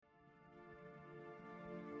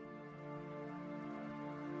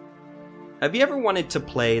Have you ever wanted to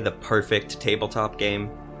play the perfect tabletop game,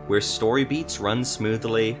 where story beats run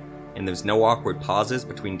smoothly, and there's no awkward pauses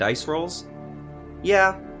between dice rolls?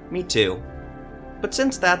 Yeah, me too. But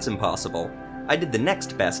since that's impossible, I did the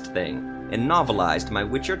next best thing, and novelized my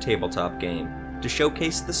Witcher tabletop game to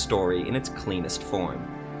showcase the story in its cleanest form.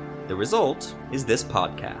 The result is this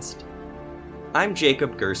podcast. I'm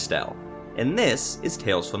Jacob Gerstel, and this is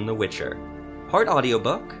Tales from the Witcher, part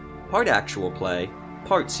audiobook, part actual play,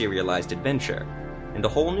 part serialized adventure, and a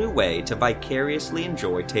whole new way to vicariously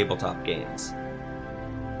enjoy tabletop games.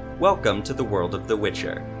 Welcome to the world of The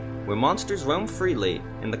Witcher, where monsters roam freely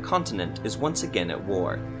and the continent is once again at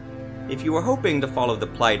war. If you were hoping to follow the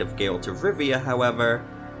plight of Geralt of Rivia, however,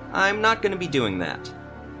 I'm not going to be doing that.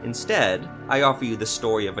 Instead, I offer you the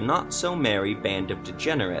story of a not-so-merry band of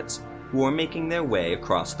degenerates who are making their way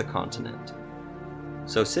across the continent.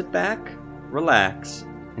 So sit back, relax,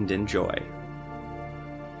 and enjoy.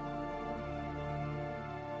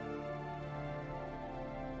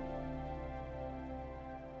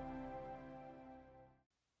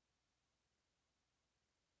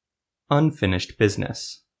 Unfinished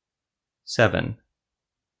Business 7.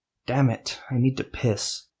 Damn it, I need to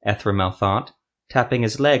piss, Ethramel thought, tapping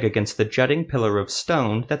his leg against the jutting pillar of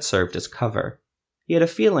stone that served as cover. He had a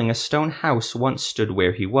feeling a stone house once stood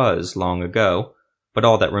where he was, long ago, but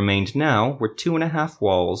all that remained now were 2.5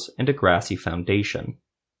 walls and a grassy foundation.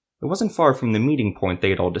 It wasn't far from the meeting point they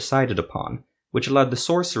had all decided upon, which allowed the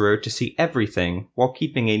sorcerer to see everything while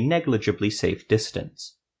keeping a negligibly safe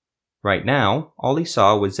distance. Right now, all he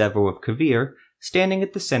saw was Zevo of Kovir standing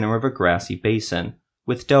at the center of a grassy basin,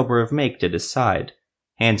 with Delbert of Maegd at his side,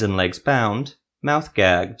 hands and legs bound, mouth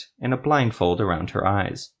gagged, and a blindfold around her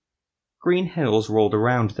eyes. Green hills rolled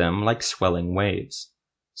around them like swelling waves.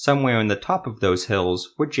 Somewhere in the top of those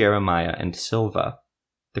hills were Jeremiah and Silva.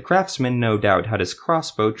 The craftsman no doubt had his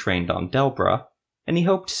crossbow trained on Delbra, and he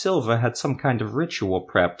hoped Silva had some kind of ritual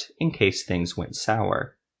prepped in case things went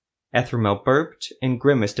sour. Ethramel burped and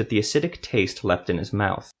grimaced at the acidic taste left in his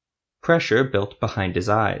mouth. Pressure built behind his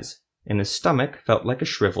eyes, and his stomach felt like a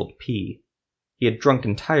shriveled pea. He had drunk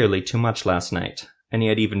entirely too much last night, and he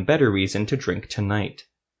had even better reason to drink tonight.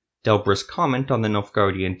 Delbra's comment on the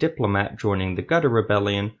Nilfgaardian diplomat joining the Gutter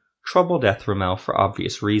Rebellion troubled Ethramel for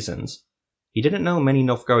obvious reasons. He didn't know many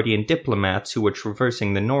Nilfgaardian diplomats who were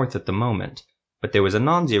traversing the north at the moment, but there was a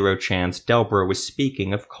non-zero chance Delbra was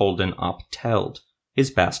speaking of Colden Op Teld, his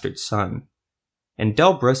bastard son. And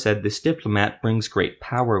Delbra said this diplomat brings great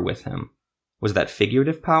power with him. Was that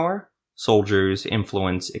figurative power? Soldiers,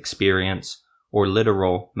 influence, experience, or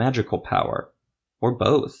literal, magical power? Or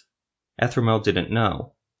both? Ethramel didn't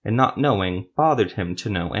know, and not knowing bothered him to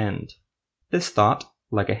no end. This thought,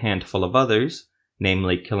 like a handful of others,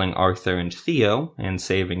 namely killing Arthur and Theo and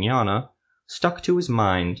saving Yana, stuck to his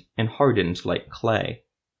mind and hardened like clay.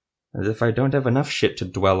 As if I don't have enough shit to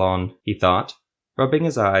dwell on, he thought, rubbing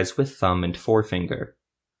his eyes with thumb and forefinger.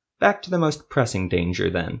 Back to the most pressing danger,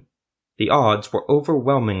 then. The odds were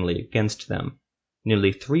overwhelmingly against them.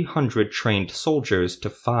 Nearly 300 trained soldiers to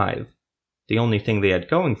 5. The only thing they had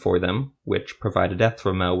going for them, which provided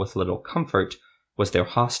Ethramel with little comfort, was their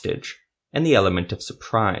hostage, and the element of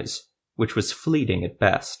surprise, which was fleeting at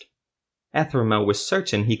best. Ethramel was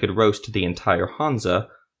certain he could roast the entire Hansa,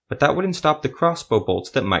 but that wouldn't stop the crossbow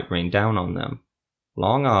bolts that might rain down on them.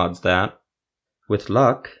 Long odds, that. With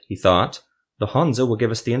luck, he thought, the Hansa will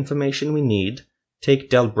give us the information we need, take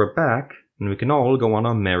Delbra back, and we can all go on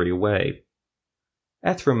our merry way.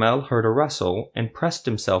 Ethramel heard a rustle and pressed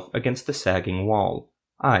himself against the sagging wall,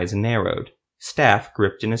 eyes narrowed, staff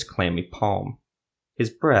gripped in his clammy palm. His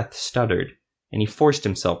breath stuttered, and he forced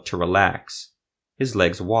himself to relax. His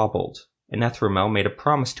legs wobbled, and Ethramel made a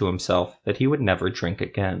promise to himself that he would never drink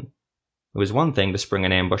again. It was one thing to spring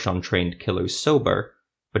an ambush on trained killers sober,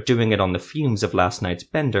 but doing it on the fumes of last night's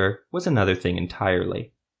bender was another thing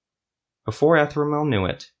entirely. Before Ethramel knew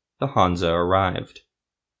it, the Hansa arrived.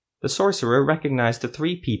 The sorcerer recognized the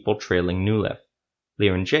 3 people trailing Nulef.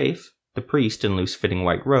 Liren Jafe, the priest in loose-fitting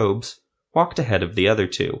white robes, walked ahead of the other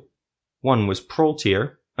 2. One was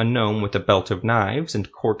Proltir, a gnome with a belt of knives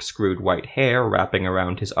and corkscrewed white hair wrapping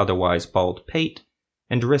around his otherwise bald pate,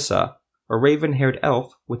 and Rissa, a raven-haired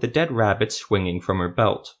elf with a dead rabbit swinging from her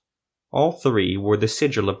belt. All 3 wore the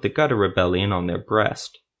sigil of the Gutter Rebellion on their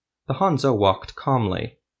breast. The Hansa walked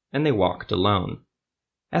calmly, and they walked alone.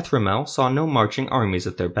 Ethramel saw no marching armies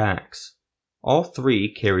at their backs. All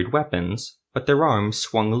 3 carried weapons, but their arms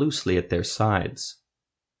swung loosely at their sides.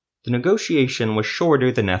 The negotiation was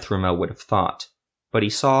shorter than Ethramel would have thought, but he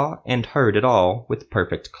saw and heard it all with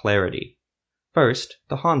perfect clarity. First,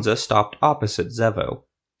 the Hansa stopped opposite Zevo,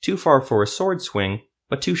 too far for a sword swing,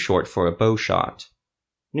 but too short for a bow shot.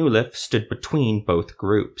 Nulif stood between both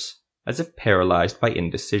groups, as if paralyzed by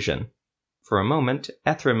indecision. For a moment,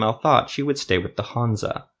 Ethramel thought she would stay with the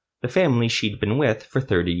Hansa, the family she'd been with for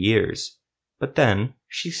 30 years. But then,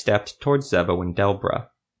 she stepped towards Zevo and Delbra.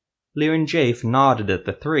 Lirin Jafe nodded at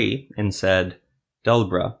the three and said,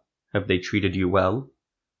 "Delbra, have they treated you well?"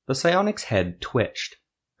 The psionic's head twitched.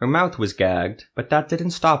 Her mouth was gagged, but that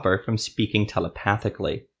didn't stop her from speaking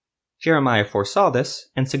telepathically. Jeremiah foresaw this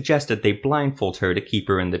and suggested they blindfold her to keep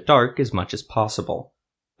her in the dark as much as possible.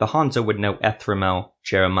 The Hansa would know Ethramel,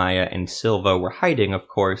 Jeremiah, and Silva were hiding, of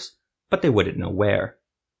course, but they wouldn't know where.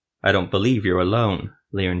 "I don't believe you're alone,"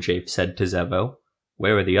 Lirin Jafe said to Zevo.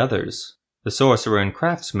 "Where are the others? The sorcerer and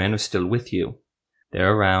craftsman are still with you."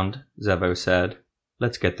 "They're around," Zevo said.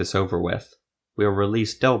 "Let's get this over with. We'll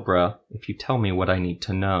release Delbra if you tell me what I need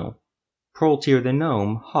to know." Proltir the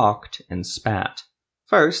gnome hawked and spat.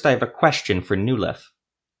 "First, I have a question for Nulif."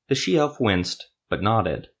 The she-elf winced, but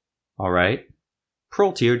nodded. "All right."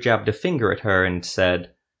 Proltir jabbed a finger at her and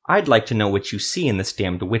said, "I'd like to know what you see in this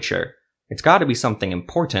damned witcher. It's gotta be something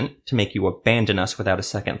important to make you abandon us without a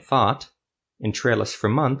second thought." "And trail us for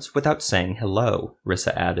months without saying hello,"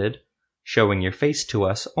 Rissa added. "Showing your face to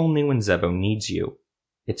us only when Zevo needs you.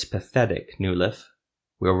 It's pathetic, Nulif."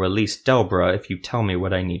 "We'll release Delbra if you tell me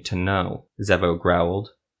what I need to know," Zevo growled.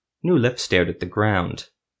 Nulif stared at the ground.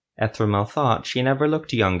 Ethramel thought she never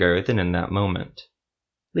looked younger than in that moment.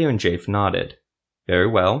 Lirin Jafe nodded. "Very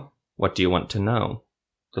well. What do you want to know?"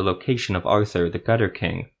 "The location of Arthur the Gutter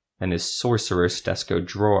King and his sorcerer Stesko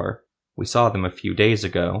Dror. We saw them a few days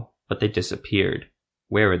ago, but they disappeared.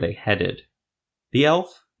 Where are they headed?" The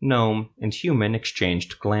elf, gnome, and human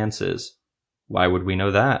exchanged glances. "Why would we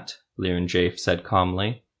know that?" Lirin Jafe said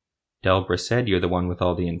calmly. "Delbra said you're the one with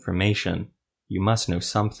all the information. You must know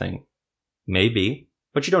something." "Maybe,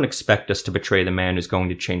 but you don't expect us to betray the man who's going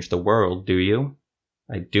to change the world, do you?"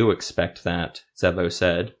 "I do expect that," Zevo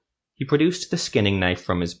said. He produced the skinning knife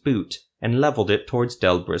from his boot and leveled it towards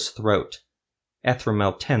Delbra's throat.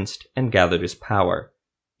 Ethramel tensed and gathered his power.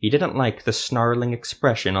 He didn't like the snarling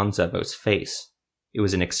expression on Zevo's face. It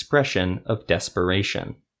was an expression of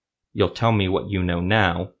desperation. "You'll tell me what you know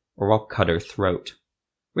now, or I'll cut her throat."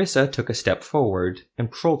 Rissa took a step forward, and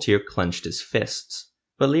Proltir clenched his fists.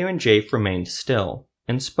 But Lirin Jafe remained still,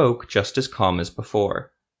 and spoke just as calm as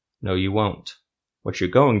before. "No, you won't. What you're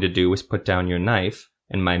going to do is put down your knife,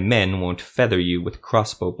 and my men won't feather you with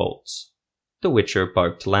crossbow bolts." The Witcher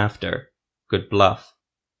barked laughter. "Good bluff."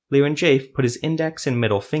 Lirin Jafe put his index and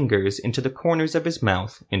middle fingers into the corners of his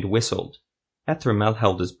mouth and whistled. Ethramel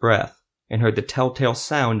held his breath, and heard the telltale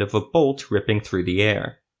sound of a bolt ripping through the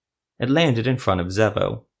air. It landed in front of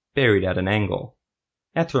Zevo, buried at an angle.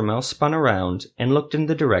 Ethramel spun around and looked in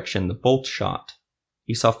the direction the bolt shot.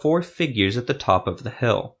 He saw 4 figures at the top of the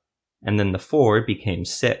hill, and then the 4 became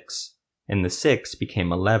 6, and the 6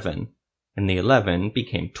 became 11, and the 11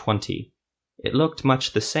 became 20. It looked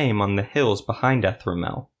much the same on the hills behind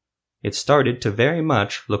Ethramel. It started to very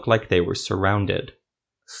much look like they were surrounded.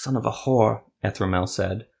 "Son of a whore," Ethramel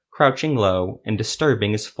said, crouching low and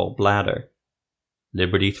disturbing his full bladder.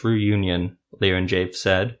 "Liberty through union," Lirin Jafe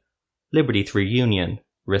said. "Liberty through union,"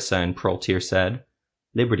 Rissa and Proltir said.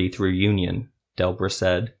 "Liberty through union," Delbra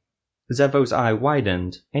said. Zevo's eye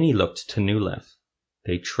widened, and he looked to Nulif.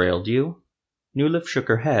 "They trailed you?" Nulif shook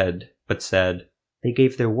her head, but said, "They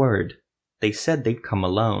gave their word. They said they'd come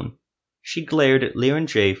alone." She glared at Lirin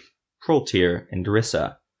Jafe, Proltir, and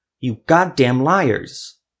Rissa. "You goddamn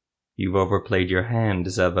liars!" "You've overplayed your hand,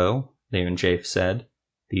 Zevo," Lirin Jafe said.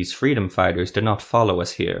 "These freedom fighters did not follow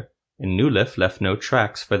us here, and Nulif left no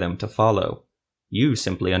tracks for them to follow. You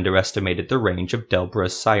simply underestimated the range of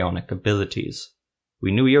Delbra's psionic abilities.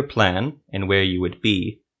 We knew your plan and where you would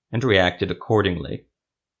be, and reacted accordingly.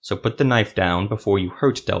 So put the knife down before you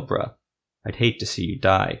hurt Delbra. I'd hate to see you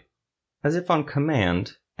die." As if on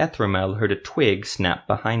command, Ethramel heard a twig snap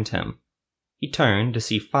behind him. He turned to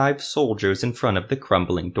see 5 soldiers in front of the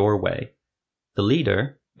crumbling doorway. The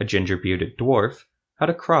leader, a ginger-bearded dwarf, had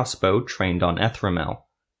a crossbow trained on Ethramel.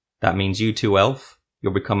 "That means you too, elf.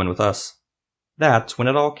 You'll be coming with us." That's when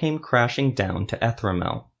it all came crashing down to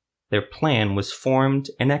Ethramel. Their plan was formed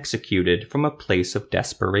and executed from a place of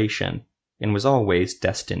desperation, and was always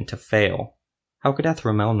destined to fail. How could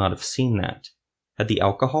Ethramel not have seen that? Had the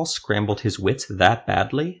alcohol scrambled his wits that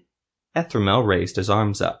badly? Ethramel raised his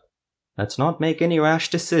arms up. "Let's not make any rash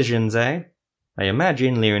decisions, eh? I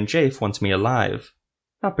imagine Lirin Jafe wants me alive."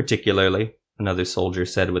 "Not particularly," another soldier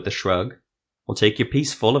said with a shrug. "We'll take you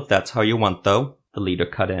peaceful if that's how you want, though," the leader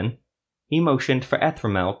cut in. He motioned for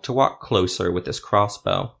Ethramel to walk closer with his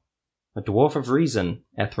crossbow. A dwarf of reason,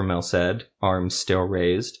 Ethramel said, arms still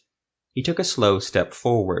raised. He took a slow step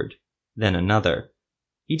forward, then another.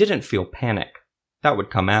 He didn't feel panic. That would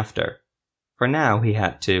come after. For now he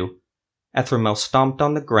had to. Ethramel stomped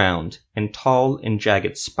on the ground, and tall and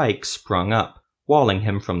jagged spikes sprung up, walling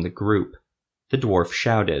him from the group. The dwarf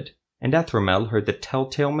shouted, and Ethramel heard the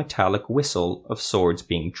telltale metallic whistle of swords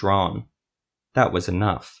being drawn. That was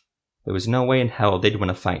enough. There was no way in hell they'd win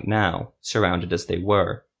a fight now, surrounded as they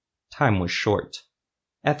were. Time was short.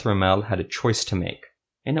 Ethramel had a choice to make,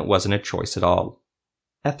 and it wasn't a choice at all.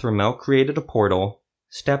 Ethramel created a portal,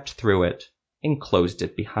 stepped through it, and closed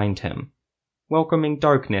it behind him. Welcoming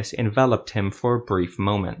darkness enveloped him for a brief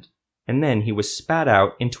moment, and then he was spat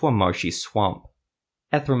out into a marshy swamp.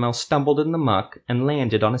 Ethramel stumbled in the muck and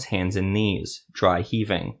landed on his hands and knees, dry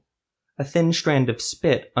heaving. A thin strand of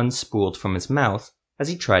spit unspooled from his mouth as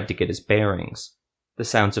he tried to get his bearings. The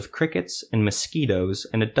sounds of crickets and mosquitoes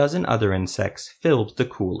and a dozen other insects filled the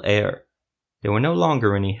cool air. There were no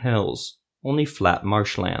longer any hills, only flat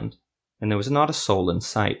marshland, and there was not a soul in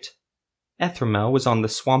sight. Ethramel was on the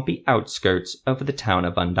swampy outskirts of the town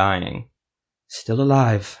of Undying. Still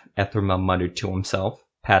alive, Ethramel muttered to himself,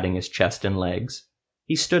 patting his chest and legs.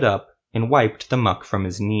 He stood up and wiped the muck from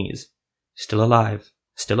his knees. Still alive,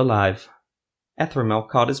 still alive. Ethramel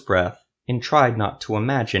caught his breath and tried not to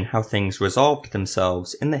imagine how things resolved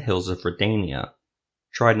themselves in the hills of Redania.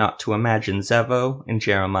 Tried not to imagine Zevo and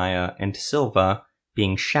Jeremiah and Silva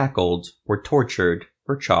being shackled or tortured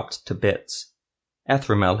or chopped to bits.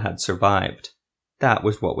 Ethramel had survived. That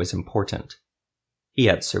was what was important. He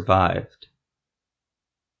had survived.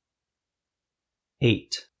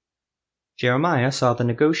 8. Jeremiah saw the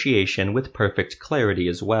negotiation with perfect clarity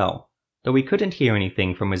as well, though he couldn't hear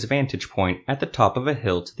anything from his vantage point at the top of a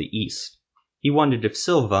hill to the east. He wondered if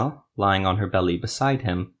Silva, lying on her belly beside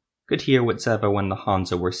him, could hear what Zevo and the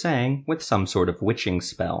Hansa were saying with some sort of witching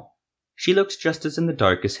spell. She looked just as in the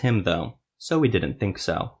dark as him, though, so he didn't think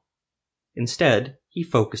so. Instead, he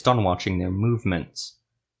focused on watching their movements.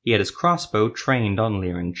 He had his crossbow trained on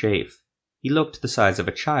Liren Jafe. He looked the size of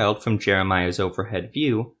a child from Jeremiah's overhead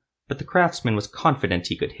view, but the craftsman was confident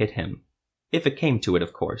he could hit him. If it came to it,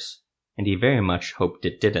 of course, and he very much hoped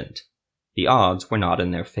it didn't. The odds were not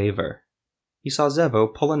in their favor. He saw Zevo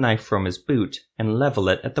pull a knife from his boot and level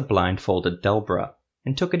it at the blindfolded Delbra,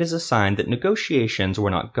 and took it as a sign that negotiations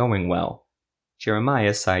were not going well.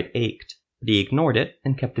 Jeremiah's side ached, but he ignored it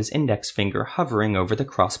and kept his index finger hovering over the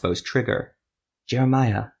crossbow's trigger.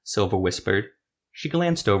 "Jeremiah," Silva whispered. She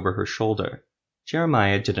glanced over her shoulder.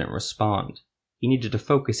 Jeremiah didn't respond. He needed to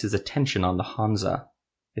focus his attention on the Hansa.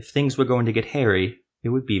 If things were going to get hairy, it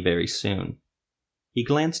would be very soon. He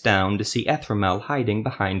glanced down to see Ethramel hiding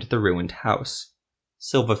behind the ruined house.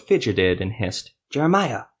 Silva fidgeted and hissed,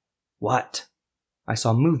 "Jeremiah!" "What?" "I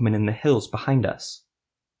saw movement in the hills behind us."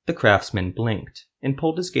 The craftsman blinked, and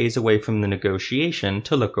pulled his gaze away from the negotiation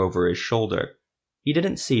to look over his shoulder. He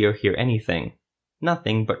didn't see or hear anything.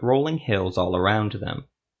 Nothing but rolling hills all around them.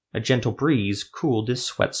 A gentle breeze cooled his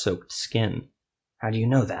sweat-soaked skin. "How do you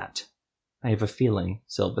know that?" "I have a feeling,"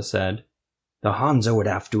 Silva said. "The Hansa would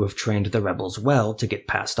have to have trained the rebels well to get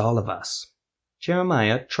past all of us."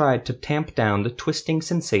 Jeremiah tried to tamp down the twisting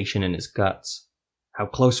sensation in his guts. "How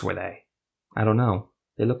close were they?" "I don't know.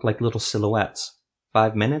 They looked like little silhouettes.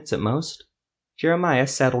 5 minutes at most." Jeremiah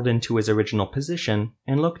settled into his original position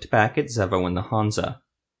and looked back at Zevo and the Hansa.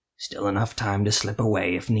 "Still enough time to slip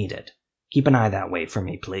away if needed. Keep an eye that way for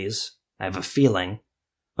me, please. I have a feeling."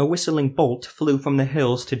 A whistling bolt flew from the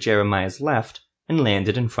hills to Jeremiah's left and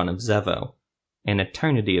landed in front of Zevo. An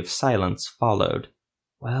eternity of silence followed.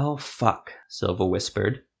 "Well, fuck," Silva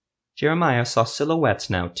whispered. Jeremiah saw silhouettes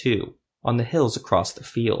now, too, on the hills across the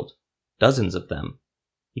field. Dozens of them.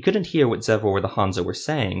 He couldn't hear what Zevo or the Hansa were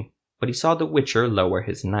saying, but he saw the Witcher lower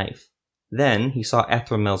his knife. Then he saw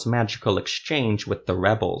Ethramel's magical exchange with the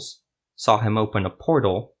rebels. Saw him open a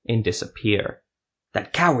portal and disappear.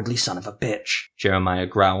 "That cowardly son of a bitch," Jeremiah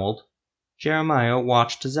growled. Jeremiah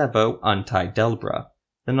watched Zevo untie Delbra,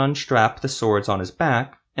 then unstrap the swords on his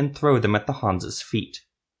back and throw them at the Hansa's feet.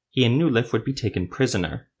 He and Nulif would be taken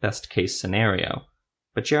prisoner, best case scenario.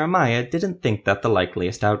 But Jeremiah didn't think that the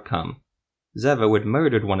likeliest outcome. Zevo had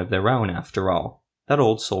murdered one of their own, after all, that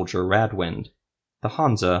old soldier Radwind. The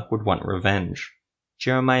Hansa would want revenge.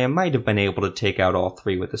 Jeremiah might have been able to take out all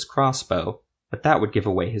three with his crossbow, but that would give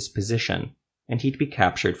away his position, and he'd be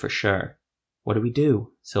captured for sure. "What do we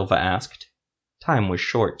do?" Silva asked. Time was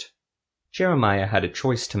short. Jeremiah had a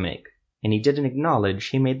choice to make, and he didn't acknowledge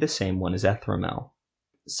he made the same one as Ethramel.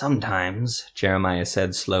 "Sometimes," Jeremiah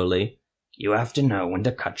said slowly, "you have to know when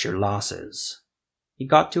to cut your losses." He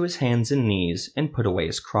got to his hands and knees and put away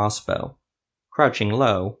his crossbow. Crouching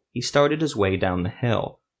low, he started his way down the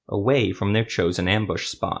hill, away from their chosen ambush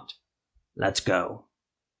spot. "Let's go."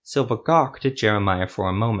 Silva gawked at Jeremiah for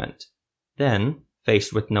a moment. Then,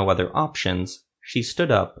 faced with no other options, she stood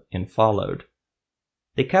up and followed.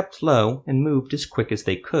 They kept low and moved as quick as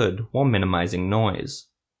they could while minimizing noise.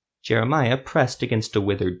 Jeremiah pressed against a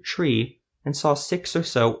withered tree and saw 6 or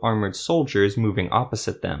so armored soldiers moving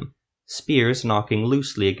opposite them, spears knocking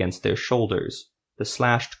loosely against their shoulders, the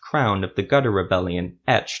slashed crown of the Gutter Rebellion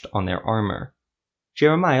etched on their armor.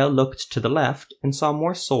 Jeremiah looked to the left and saw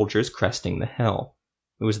more soldiers cresting the hill.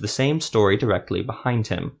 It was the same story directly behind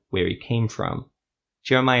him, where he came from.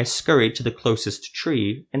 Jeremiah scurried to the closest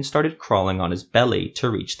tree and started crawling on his belly to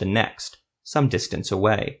reach the next, some distance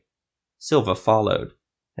away. Silva followed,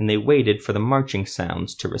 and they waited for the marching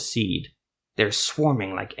sounds to recede. "They're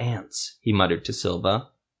swarming like ants," he muttered to Silva.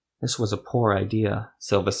 "This was a poor idea,"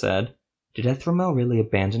 Silva said. "Did Ethramel really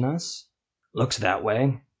abandon us?" "Looks that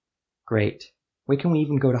way." "Great. Where can we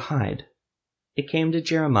even go to hide?" It came to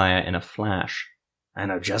Jeremiah in a flash. "I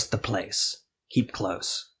know just the place. Keep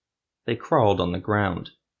close." They crawled on the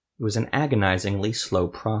ground. It was an agonizingly slow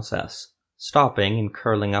process, stopping and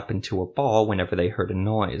curling up into a ball whenever they heard a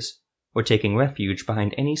noise, or taking refuge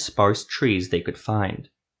behind any sparse trees they could find.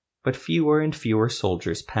 But fewer and fewer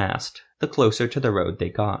soldiers passed, the closer to the road they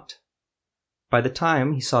got. By the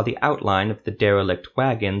time he saw the outline of the derelict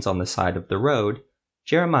wagons on the side of the road,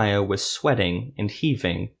 Jeremiah was sweating and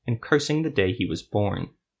heaving and cursing the day he was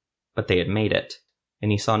born. But they had made it,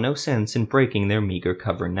 and he saw no sense in breaking their meager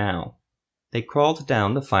cover now. They crawled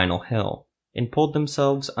down the final hill, and pulled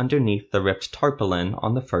themselves underneath the ripped tarpaulin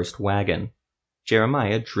on the first wagon.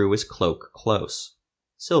 Jeremiah drew his cloak close.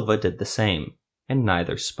 Silva did the same, and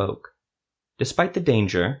neither spoke. Despite the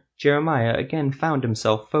danger, Jeremiah again found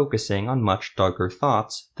himself focusing on much darker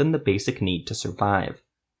thoughts than the basic need to survive.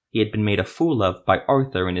 He had been made a fool of by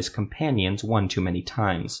Arthur and his companions one too many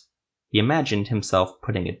times. He imagined himself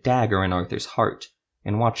putting a dagger in Arthur's heart,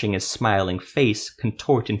 and watching his smiling face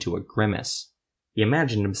contort into a grimace. He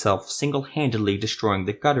imagined himself single-handedly destroying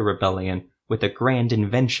the Gutter Rebellion with a grand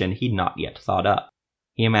invention he'd not yet thought up.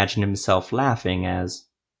 He imagined himself laughing as...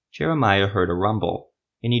 Jeremiah heard a rumble,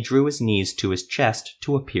 and he drew his knees to his chest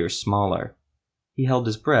to appear smaller. He held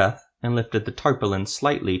his breath and lifted the tarpaulin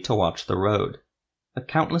slightly to watch the road. A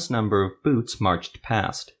countless number of boots marched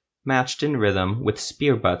past, matched in rhythm with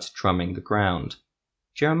spear butts drumming the ground.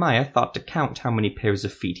 Jeremiah thought to count how many pairs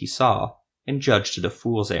of feet he saw, and judged it a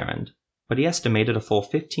fool's errand, but he estimated a full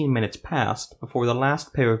 15 minutes passed before the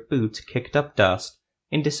last pair of boots kicked up dust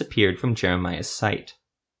and disappeared from Jeremiah's sight.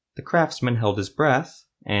 The craftsman held his breath,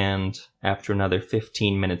 and, after another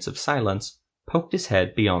 15 minutes of silence, poked his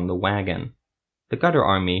head beyond the wagon. The Gutter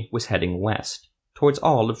army was heading west, towards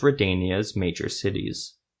all of Redania's major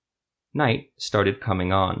cities. Night started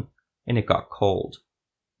coming on, and it got cold.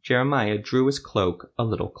 Jeremiah drew his cloak a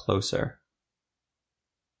little closer.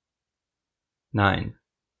 9.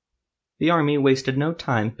 The army wasted no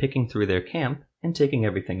time picking through their camp and taking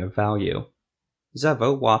everything of value.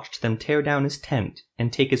 Zevo watched them tear down his tent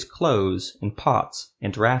and take his clothes and pots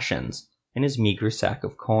and rations and his meager sack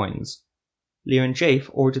of coins. Lear and Jafe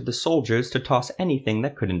ordered the soldiers to toss anything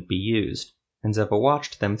that couldn't be used, and Zevo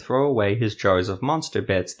watched them throw away his jars of monster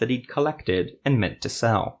bits that he'd collected and meant to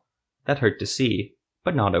sell. That hurt to see,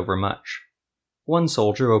 but not overmuch. One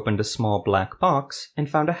soldier opened a small black box and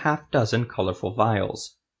found a half-dozen colorful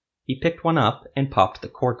vials. He picked one up and popped the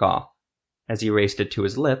cork off. As he raised it to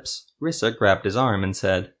his lips, Rissa grabbed his arm and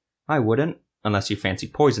said, "I wouldn't, unless you fancy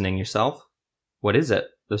poisoning yourself." "What is it?"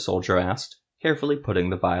 the soldier asked, carefully putting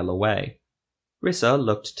the vial away. Rissa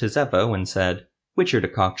looked to Zevo and said, "Witcher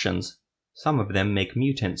decoctions. Some of them make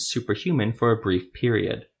mutants superhuman for a brief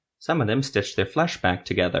period. Some of them stitch their flesh back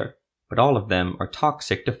together, but all of them are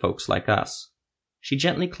toxic to folks like us." She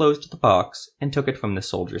gently closed the box and took it from the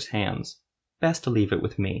soldier's hands. "Best to leave it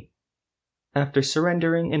with me." After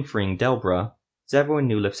surrendering and freeing Delbra, Zevo and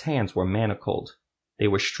Nulif's hands were manacled. They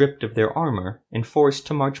were stripped of their armor and forced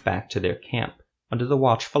to march back to their camp, under the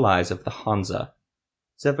watchful eyes of the Hansa.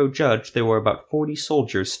 Zevo judged there were about 40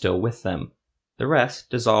 soldiers still with them. The rest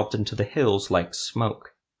dissolved into the hills like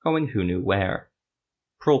smoke, going who knew where.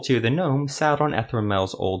 Proltir the gnome sat on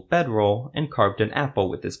Ethramel's old bedroll and carved an apple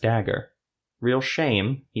with his dagger. "Real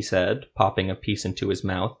shame," he said, popping a piece into his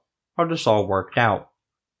mouth, "how this all worked out.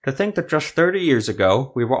 To think that just 30 years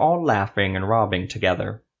ago we were all laughing and robbing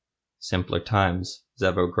together." "Simpler times,"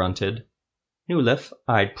 Zevo grunted. Nulif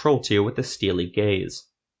eyed Proltir with a steely gaze.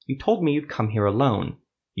 "You told me you'd come here alone.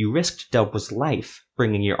 You risked Delbra's life,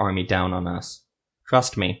 bringing your army down on us."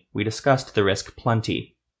 Trust me, we discussed the risk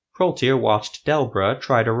plenty. Hroltr watched Delbra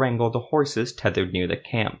try to wrangle the horses tethered near the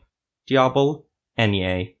camp. Diabel,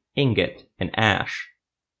 Enye, Ingot, and Ash.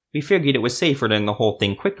 We figured it was safer to end the whole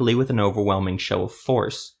thing quickly with an overwhelming show of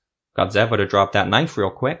force. Got Zevo to drop that knife real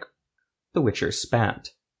quick. The Witcher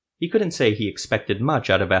spat. He couldn't say he expected much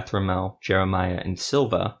out of Ethramel, Jeremiah, and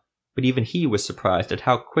Silva, but even he was surprised at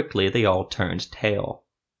how quickly they all turned tail.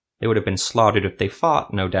 They would have been slaughtered if they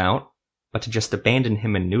fought, no doubt, but to just abandon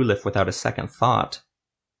him and Nulif without a second thought.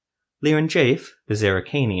 Lirin Jafe, the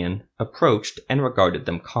Zerrikanian, approached and regarded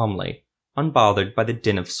them calmly, unbothered by the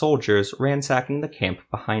din of soldiers ransacking the camp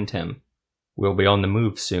behind him. "We'll be on the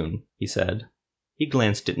move soon," he said. He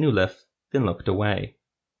glanced at Nulif, then looked away.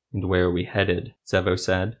 "And where are we headed?" Zevo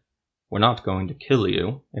said. "We're not going to kill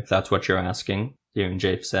you, if that's what you're asking," Lirin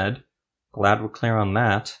Jafe said. "Glad we're clear on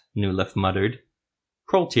that," Nulif muttered.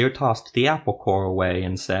 Hroltr tossed the apple core away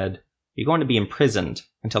and said, "You're going to be imprisoned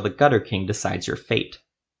until the Gutter King decides your fate."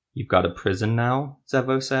 "You've got a prison now?"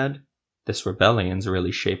 Zevo said. "This rebellion's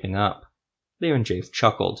really shaping up." Lirin Jafe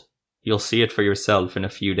chuckled. "You'll see it for yourself in a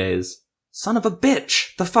few days." "Son of a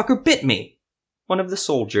bitch! The fucker bit me!" One of the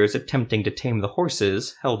soldiers attempting to tame the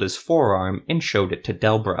horses held his forearm and showed it to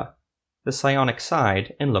Delbra. The psionic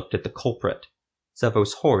sighed and looked at the culprit,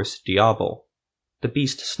 Zevo's horse Diabel. The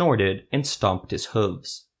beast snorted and stomped his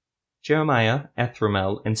hooves. Jeremiah,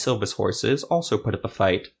 Ethramel, and Silva's horses also put up a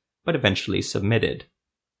fight, but eventually submitted.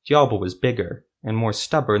 Diabel was bigger, and more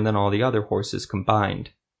stubborn than all the other horses combined.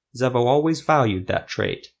 Zevo always valued that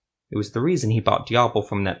trait. It was the reason he bought Diabel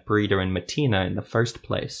from that breeder in Matina in the first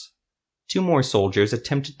place. 2 more soldiers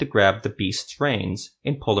attempted to grab the beast's reins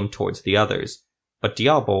and pull him towards the others, but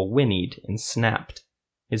Diabel whinnied and snapped.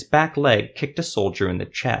 His back leg kicked a soldier in the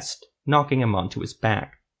chest, knocking him onto his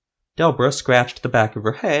back. Delbra scratched the back of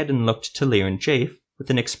her head and looked to Lirin Jafe with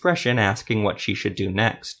an expression asking what she should do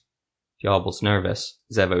next. "Diabel's nervous,"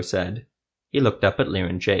 Zevo said. He looked up at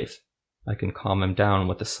Lirin Jafe. "I can calm him down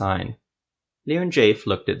with a sign." Lirin Jafe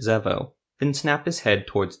looked at Zevo, then snapped his head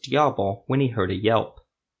towards Diabel when he heard a yelp.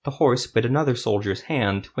 The horse bit another soldier's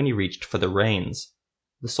hand when he reached for the reins.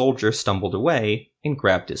 The soldier stumbled away and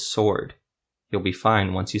grabbed his sword. "He'll be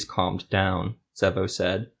fine once he's calmed down," Zevo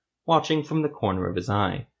said, watching from the corner of his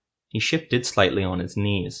eye. He shifted slightly on his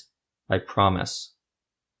knees. "I promise."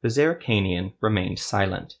 The Zerrikanian remained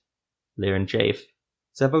silent. "Lirin Jafe."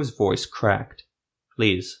 Zevo's voice cracked.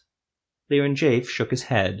 "Please." Lirin Jafe shook his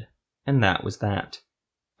head, and that was that.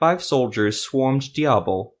 5 soldiers swarmed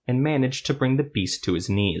Diabel and managed to bring the beast to his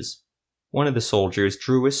knees. One of the soldiers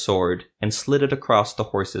drew his sword and slid it across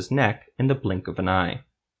the horse's neck in the blink of an eye.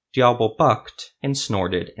 Diabel bucked and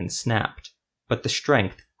snorted and snapped, but the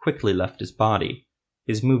strength quickly left his body.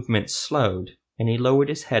 His movements slowed, and he lowered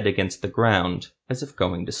his head against the ground as if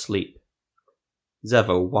going to sleep.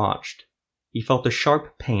 Zevo watched. He felt a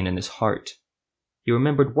sharp pain in his heart. He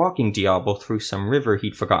remembered walking Diabel through some river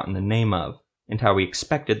he'd forgotten the name of, and how he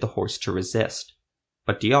expected the horse to resist.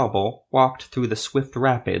 But Diabel walked through the swift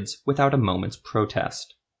rapids without a moment's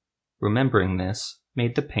protest. Remembering this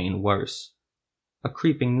made the pain worse. A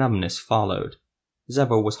creeping numbness followed.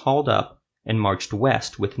 Zevo was hauled up and marched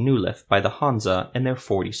west with Nulif by the Hansa and their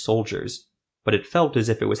 40 soldiers, but it felt as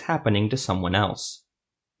if it was happening to someone else.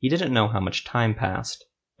 He didn't know how much time passed,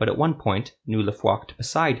 but at one point Nulif walked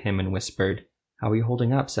beside him and whispered, "How are you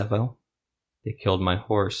holding up, Zevo?" "They killed my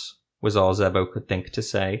horse," was all Zevo could think to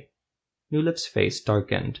say. Nulif's face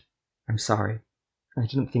darkened. "I'm sorry. I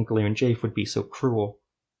didn't think Lirin Jafe would be so cruel."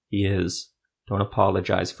 "He is. Don't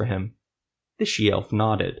apologize for him." The she-elf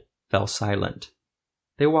nodded, fell silent.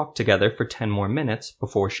 They walked together for 10 more minutes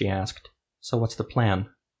before she asked, "So what's the plan?"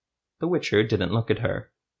 The Witcher didn't look at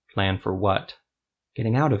her. "Plan for what?"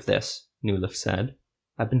 "Getting out of this," Nulif said.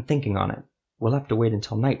 "I've been thinking on it. We'll have to wait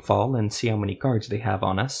until nightfall and see how many guards they have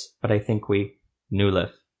on us, but I think we—"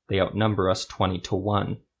 "Nulif, they outnumber us 20 to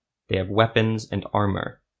 1. They have weapons and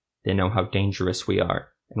armor. They know how dangerous we are,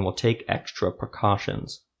 and will take extra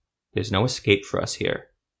precautions. There's no escape for us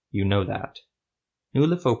here. You know that."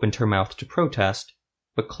 Nulif opened her mouth to protest,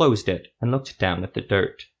 but closed it and looked down at the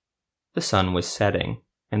dirt. The sun was setting,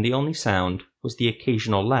 and the only sound was the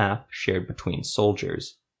occasional laugh shared between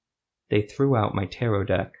soldiers. "They threw out my tarot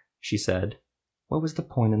deck," she said. "What was the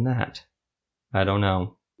point in that?" "I don't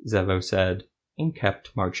know," Zevo said, and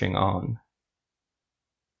kept marching on.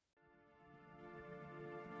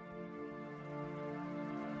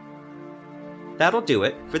 That'll do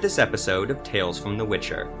it for this episode of Tales from the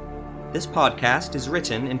Witcher. This podcast is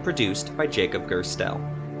written and produced by Jacob Gerstel.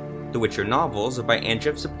 The Witcher novels are by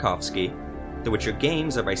Andrzej Sapkowski, The Witcher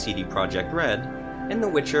games are by CD Projekt Red, and The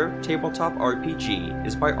Witcher Tabletop RPG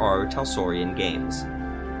is by R. Talsorian Games.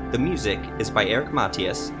 The music is by Eric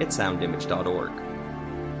Matias at soundimage.org.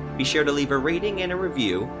 Be sure to leave a rating and a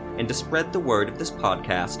review, and to spread the word of this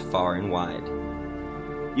podcast far and wide.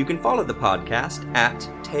 You can follow the podcast at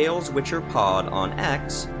TalesWitcherPod on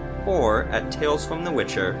X or at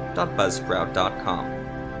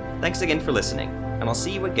talesfromthewitcher.buzzsprout.com. Thanks again for listening, and I'll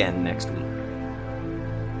see you again next week.